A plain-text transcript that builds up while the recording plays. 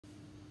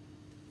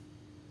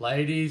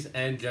Ladies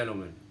and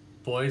gentlemen,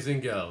 boys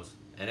and girls,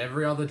 and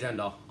every other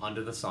gender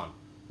under the sun,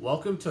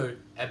 welcome to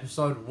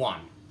episode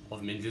 1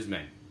 of Minge's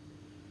Men.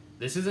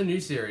 This is a new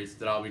series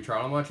that I'll be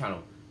trying on my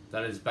channel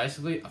that is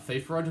basically a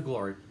FIFA Road to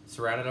Glory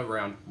surrounded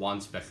around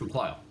one special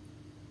player.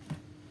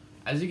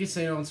 As you can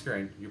see on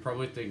screen, you're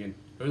probably thinking,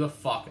 who the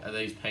fuck are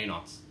these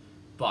peanuts?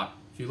 But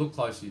if you look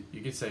closely, you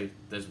can see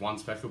there's one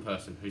special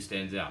person who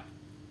stands out.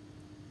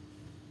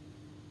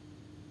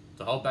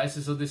 The whole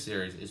basis of this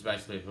series is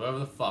basically whoever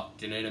the fuck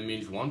Janina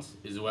Minge wants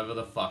is whoever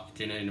the fuck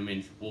Janina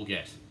Minge will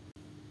get.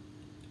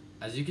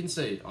 As you can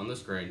see on the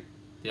screen,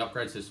 the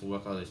upgrade system will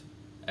work like this.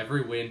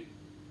 Every win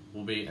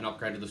will be an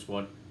upgrade to the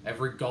squad,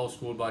 every goal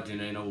scored by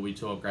Janina will be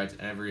 2 upgrades,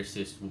 and every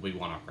assist will be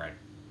 1 upgrade.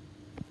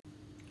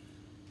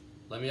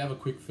 Let me have a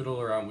quick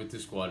fiddle around with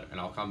this squad and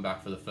I'll come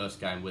back for the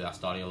first game with our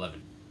starting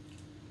 11.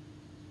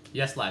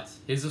 Yes lads,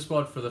 here's the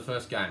squad for the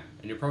first game,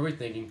 and you're probably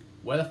thinking,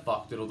 where the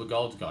fuck did all the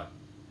golds go?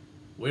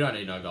 We don't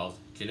need no goals.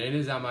 Janina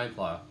is our main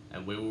player,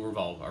 and we will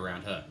revolve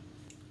around her.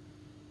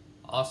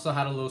 I also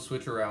had a little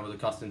switch around with the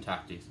custom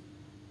tactics,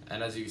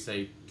 and as you can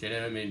see,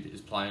 Janina Minge is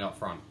playing up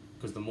front,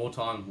 because the more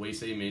time we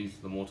see Minge,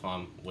 the more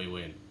time we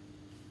win.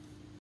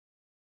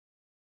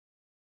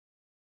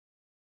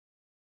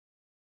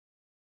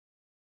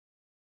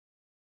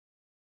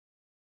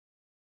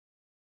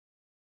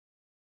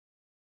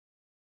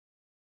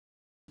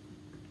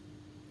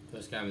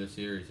 First game of the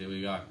series, here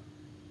we go.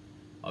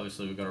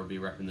 Obviously we've got to be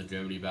repping the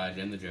Germany badge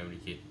and the Germany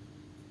kit.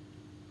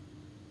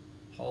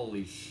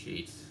 Holy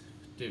shit.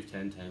 Div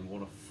 10 team,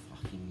 what a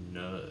fucking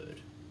nerd.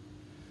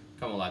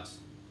 Come on lads.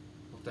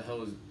 What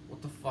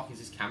the fuck is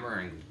this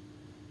camera angle?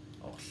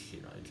 Oh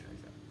shit, I need to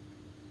change that.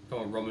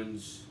 Come on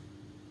Romans.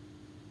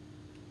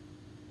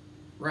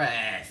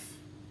 Ref.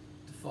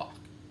 What the fuck?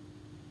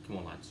 Come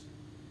on lads.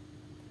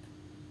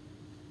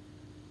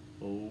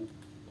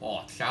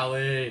 Oh,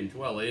 challenge.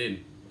 Well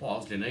in. Oh, that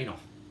was Janina.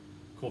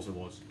 Of course it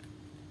was.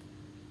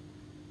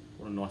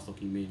 What a nice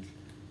looking Minge.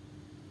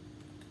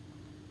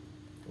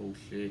 Oh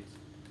shit.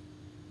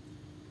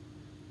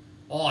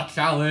 Oh,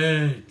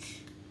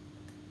 challenge!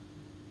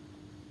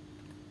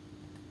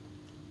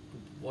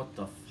 What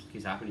the fuck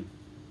is happening?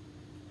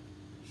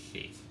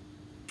 Shit.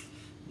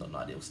 Not an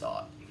ideal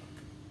start.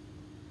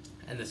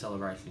 And the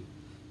celebration.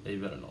 You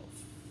better not.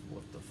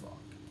 What the fuck?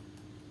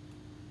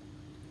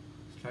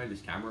 Let's change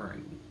this camera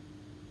angle.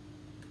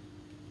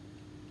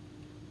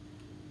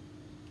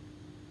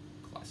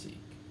 Classic.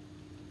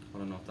 I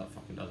don't know if that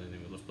fucking does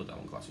anything, but let's put that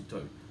one classic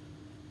too.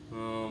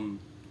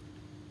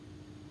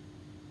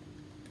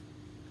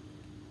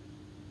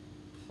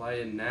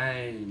 Player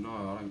name. No,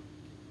 I don't.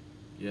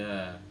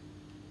 Yeah.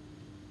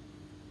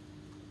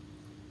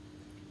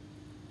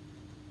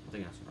 I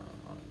think that's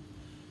right.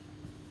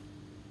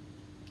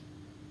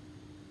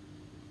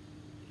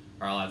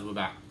 Alright lads, we're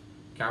back.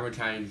 Camera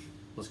change.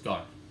 Let's go.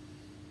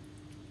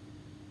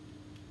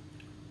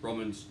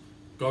 Romans.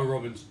 Go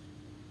Romans.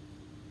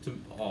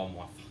 Oh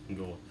my fucking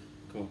god.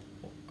 Come on.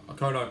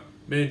 Akono.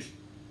 Minge.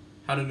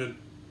 Hannanen.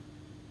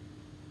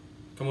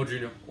 Come on,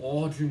 Junior.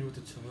 Oh, Junior with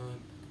the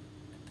turn.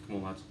 Come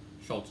on, lads.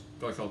 Schultz.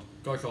 Go, Schultz.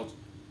 Go, Schultz.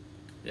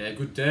 Yeah,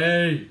 good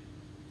day.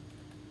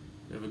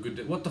 We have a good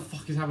day. What the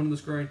fuck is happening on the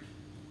screen?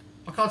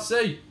 I can't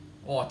see.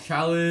 Oh,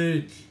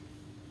 challenge.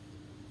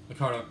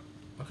 Akono.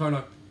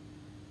 Akono.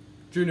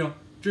 Junior.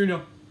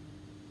 Junior.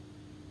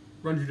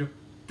 Run, Junior.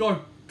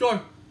 Go. Go.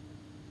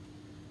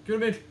 Give it a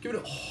Minge. Give it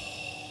a...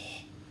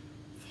 Oh.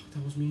 Fuck,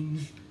 that was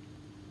Minge.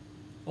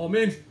 Oh,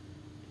 Minge!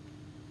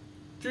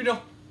 Junior!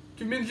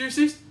 Give Minge the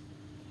assist!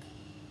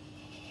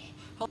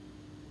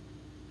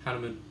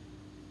 Hanneman.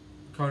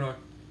 Kono.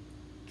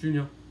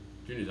 Junior.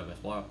 Junior's our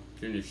best player.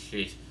 Junior's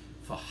shit.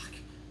 Fuck.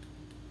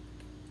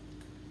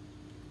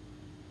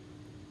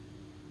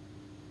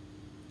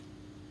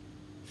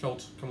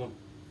 Schultz, come on.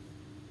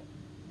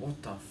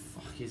 What the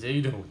fuck is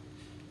he doing?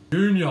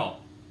 Junior!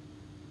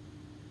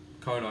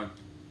 Kono.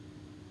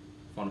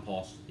 Final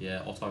pass.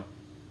 Yeah, Otto.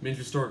 Minge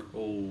restored.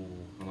 Oh,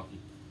 unlucky.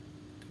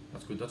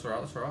 That's good, that's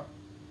alright, that's alright.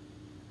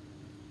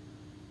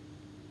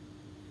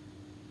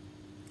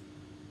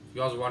 If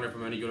you guys are wondering if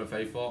I'm any good at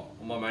FIFA,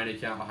 on my main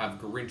account I have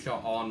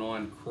Garincha,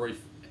 R9, Cruyff,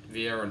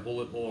 Vieira and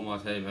Hullet all on my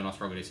team, and I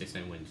struggle to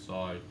 16 wins,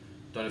 so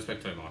don't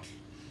expect too much.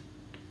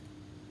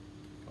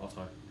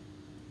 Otto.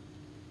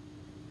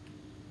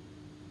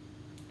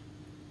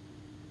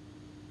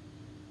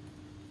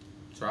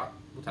 It's alright,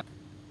 we'll take it.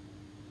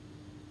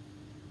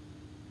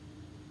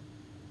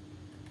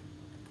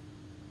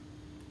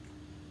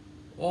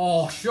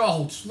 Oh,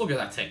 Schultz, look at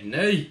that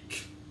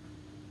technique.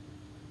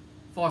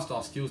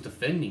 5-star skills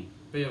defending.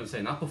 But you haven't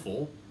seen that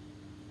before.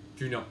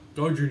 Junior,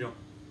 go Junior.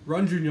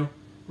 Run Junior.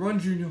 Run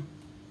Junior.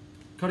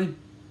 Cut him.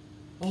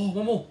 Oh,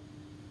 one more.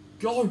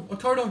 Go,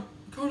 Akono.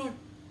 Akono.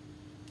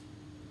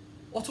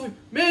 Otto,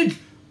 Minge.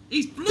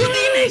 He's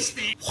bloody missed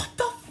it. What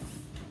the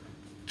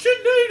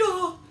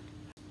Janina.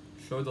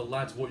 Show the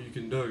lads what you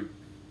can do.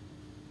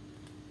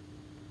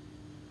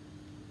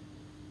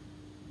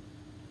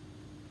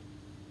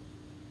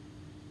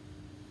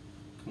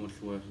 Come on,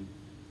 Schwerton.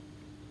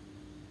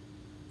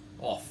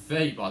 Oh,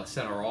 feet by the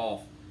centre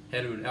half.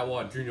 Hanneman, out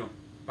wide, Junior.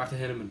 Back to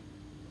Hanneman.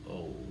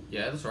 Oh,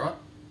 yeah, that's alright.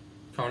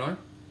 Kono,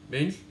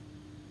 Minge,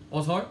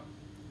 Otto.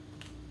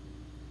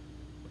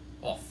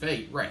 Oh,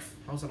 feet, ref.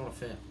 How's that not a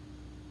foul?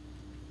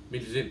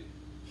 Minge is in.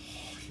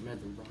 Oh, she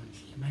made the run.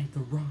 She made the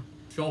run.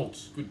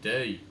 Schultz, good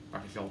D.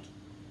 Back to Schultz.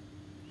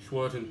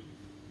 Schwerten.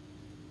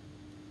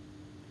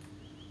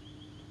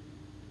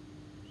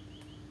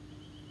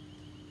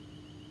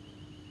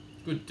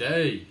 Good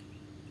D.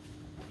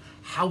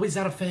 How is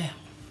that a foul?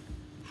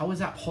 How is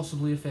that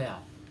possibly a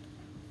foul?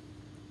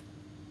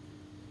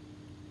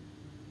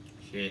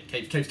 Shit,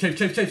 keeps.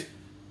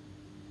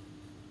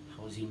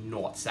 How has he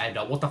not saved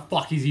that? What the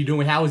fuck is he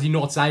doing? How has he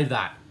not saved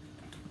that?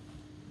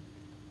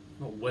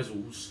 Not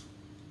Wessels.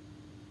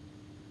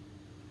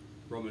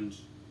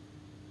 Romans.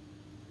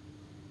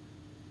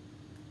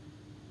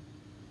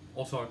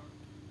 Also.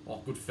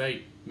 Oh, good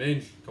feet.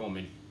 Minge. Come on,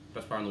 Minge.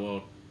 Best player in the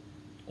world.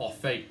 Oh,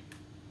 feet.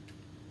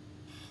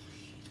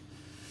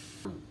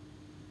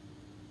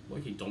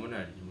 Like he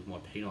dominated him with my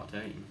peanut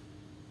team.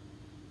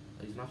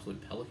 He's an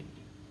absolute pelican.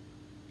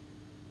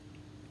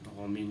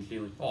 Oh, Minge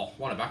nearly. Oh,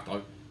 won it back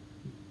though.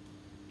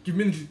 Give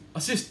Minge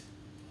assist.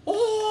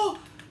 Oh!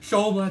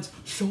 Show him, lads.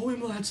 Show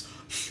him, lads.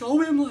 Show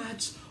him,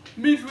 lads.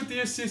 Minge with the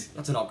assist.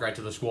 That's an upgrade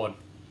to the squad.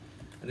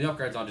 And the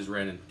upgrades aren't just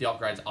random. The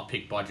upgrades are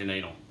picked by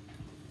Janina.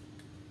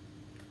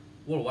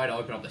 What a way to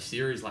open up the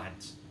series,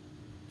 lads.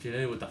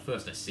 Janina with the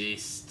first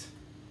assist.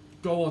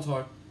 Go,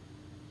 Otto.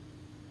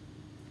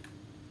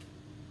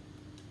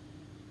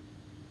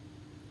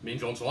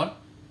 Minge onside.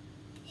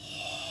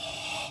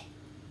 Oh,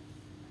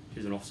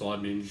 here's an offside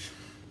Minge.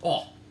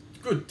 Oh,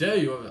 good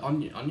day.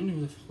 Onion. Onion,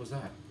 who the fuck was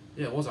that?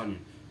 Yeah, it was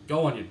Onion.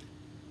 Go, Onion.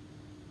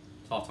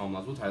 It's half time,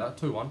 lads. We'll take that.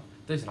 2-1.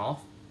 Decent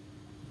half.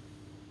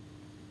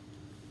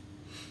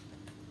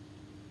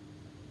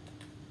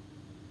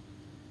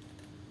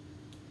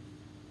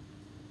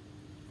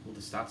 What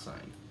the stats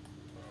saying?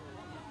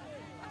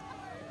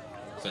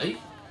 See?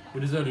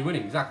 We deserve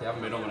winning. Exactly. I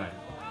haven't been nominated.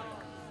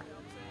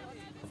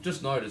 I've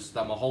just noticed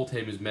that my whole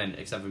team is men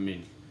except for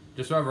Minge.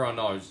 Just so everyone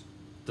knows,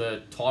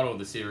 the title of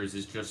the series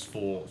is just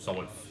for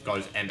so it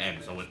goes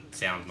MM, so it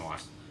sounds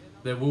nice.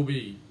 There will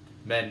be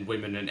men,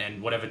 women,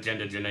 and whatever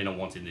gender Janina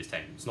wants in this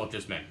team. It's not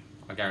just men.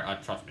 I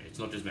trust me, it's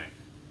not just men.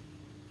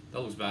 That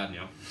looks bad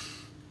now.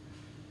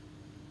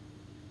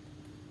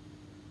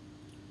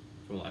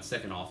 Well, that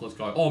second half, let's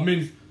go. Oh,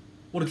 Minge!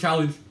 What a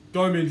challenge!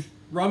 Go, Minge!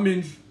 Run,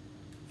 Minge!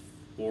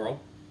 Ball roll.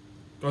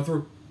 Go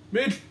through.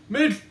 Minge!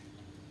 Minge!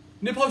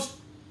 Near post!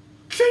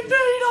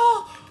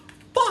 Janina!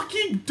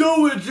 Fucking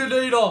do it,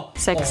 Janina!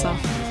 Sexa.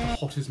 Oh, the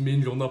hottest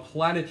Minge on the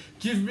planet.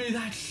 Give me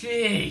that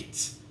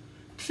shit!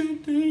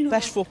 Janina!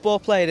 Best football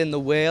player in the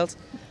world.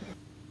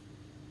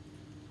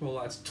 Well,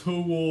 that's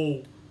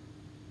 2-all.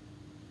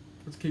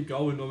 Let's keep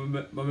going.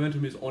 The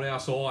momentum is on our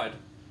side.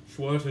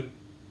 Schwerten.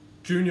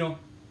 Junior.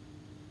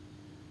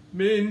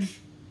 Minge.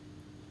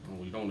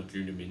 Oh, you don't want a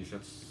junior Minge.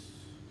 That's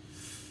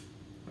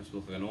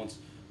look like an nonce.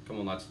 Come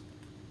on, lads.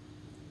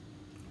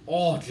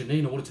 Oh,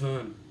 Janina, what a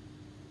turn.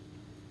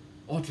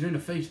 Oh, Janina,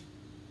 feet.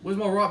 Where's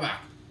my right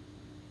back?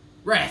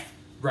 Ref!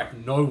 Ref,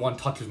 no one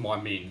touches my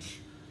Minge.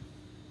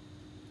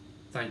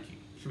 Thank you.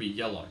 Should be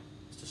yellow.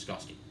 It's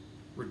disgusting.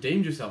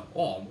 Redeemed yourself.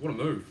 Oh, what a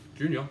move.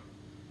 Junior.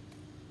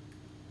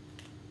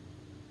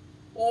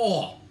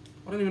 Oh,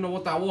 I don't even know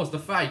what that was. The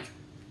fake.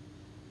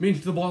 Minge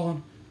to the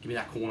byline. Give me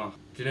that corner.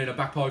 Janina,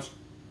 back post.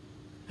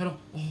 Header.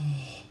 Oh.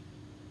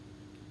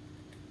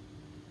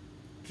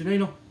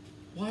 Janina.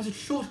 Why is it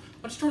short?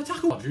 I just tried to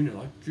tackle. Oh, Junior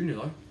though. Junior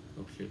though.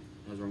 Oh shit.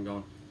 Knows where I'm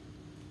going.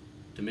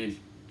 To Minge.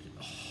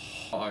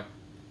 Oh. Uh-oh.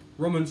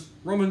 Romans.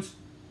 Romans.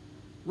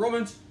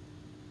 Romans.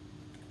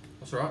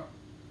 That's alright.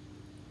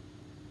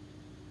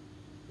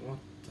 What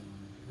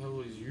the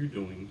hell is you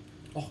doing?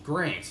 Oh,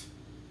 Grant.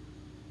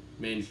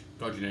 Minge.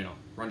 Go, Janina.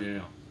 Run,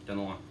 Janina. Down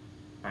the line.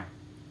 Bang.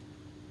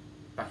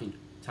 Back in.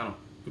 Tanner.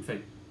 Good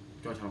feet.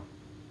 Go, Tanner.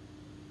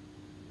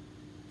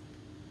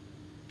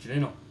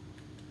 Janina.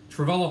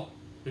 Travella.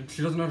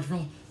 She doesn't know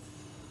Travella.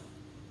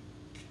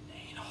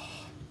 Janina.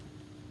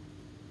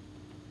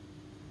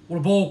 What a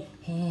ball.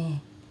 Oh.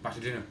 Back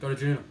to Janina. Go to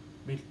Janina.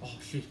 Minge. Oh,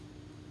 shit.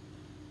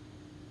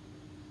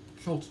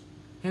 Schultz.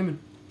 Hammond.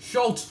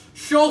 Schultz.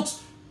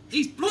 Schultz.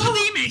 He's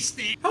bloody missed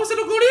it! How is it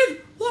not gone in?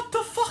 What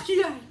the fuck,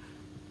 yeah?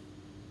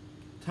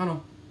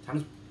 Tanner.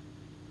 Tanner's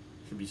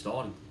should be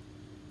starting.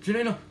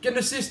 Janina, get an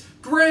assist.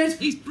 Grant.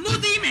 He's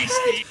bloody missed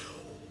it!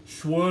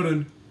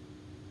 Schwerten.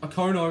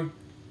 Akono.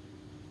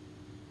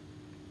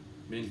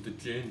 Minge the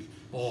Ginge.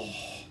 Oh,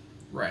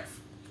 ref.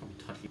 Can't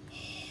be touching.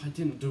 Oh, I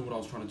didn't do what I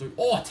was trying to do.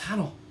 Oh,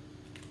 Tanner.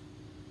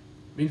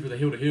 Minge with a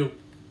heel to heel.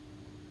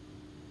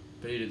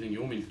 But you didn't think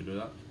your Minge could do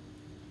that.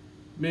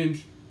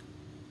 Minge.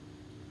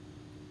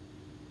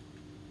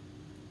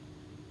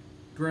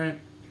 Grant.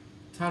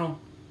 Tanner.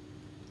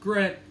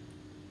 Grant.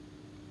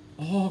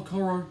 Oh,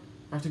 Coro.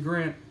 Back to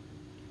Grant.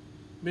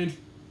 Minge.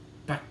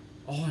 Back.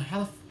 Oh,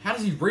 how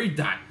does he read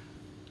that?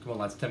 Come on,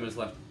 lads. 10 minutes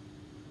left.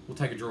 We'll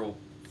take a draw.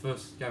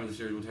 First game of the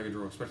series, we'll take a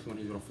draw, especially when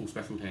he's got a full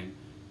special team.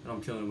 And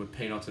I'm chilling with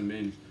Peanuts and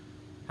Minge.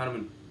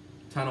 Hanneman.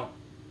 Tanner.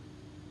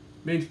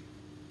 Minge.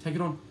 Take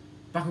it on.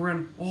 Back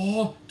around.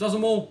 Oh, does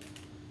them all.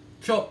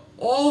 Shot.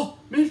 Oh,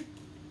 Minge.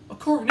 A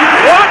What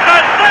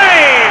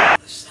a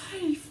save!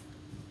 Save.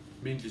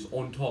 Minge is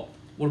on top.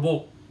 What a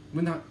ball.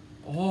 Win that.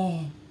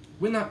 Oh,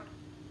 win that.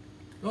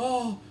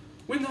 Oh,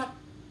 win that.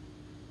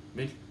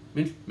 Minge.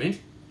 Oh,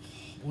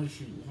 why did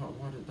she?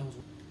 Why did that was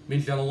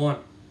Minge down the line.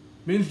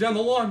 Minge down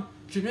the line.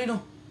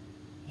 Janina.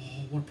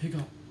 Oh, what a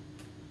pickup.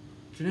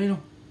 Janina.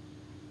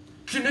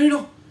 What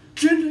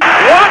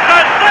a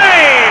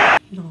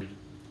save!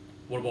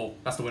 What a ball.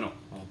 That's the winner.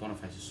 Oh,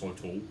 Boniface is so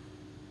tall.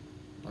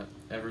 Like,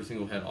 every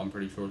single head, I'm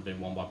pretty sure has been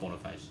won by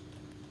Boniface.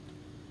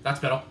 That's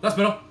better.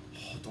 Oh,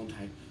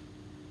 Dante.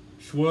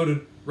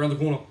 Schwerden, round the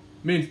corner.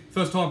 Minge,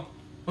 first time.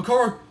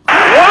 Okoro.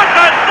 What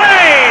a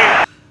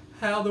save!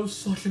 How there was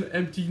such an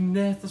empty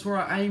net. That's where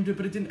I aimed it,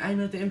 but it didn't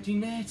aim at the empty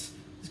net.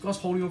 This guy's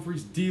holding on for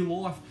his dear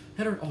life.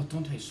 Header. Oh,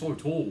 Dante's so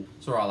tall.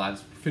 It's alright,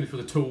 lads. Finished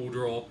with a 2-all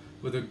draw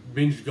with a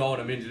Minge goal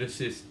and a Minge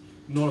assist.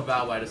 Not a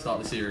bad way to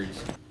start the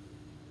series.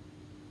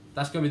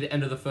 That's going to be the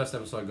end of the first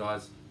episode,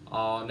 guys.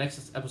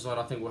 Next episode,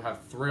 I think we'll have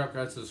 3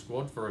 upgrades to the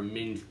squad for a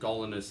Minge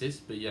goal and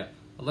assist. But yeah,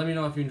 let me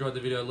know if you enjoyed the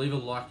video. Leave a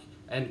like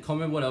and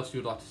comment what else you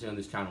would like to see on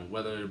this channel.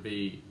 Whether it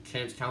be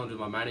Champs Challenge with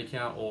my main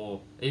account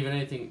or even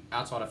anything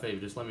outside of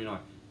FIFA. Just let me know.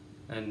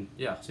 And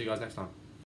yeah, see you guys next time.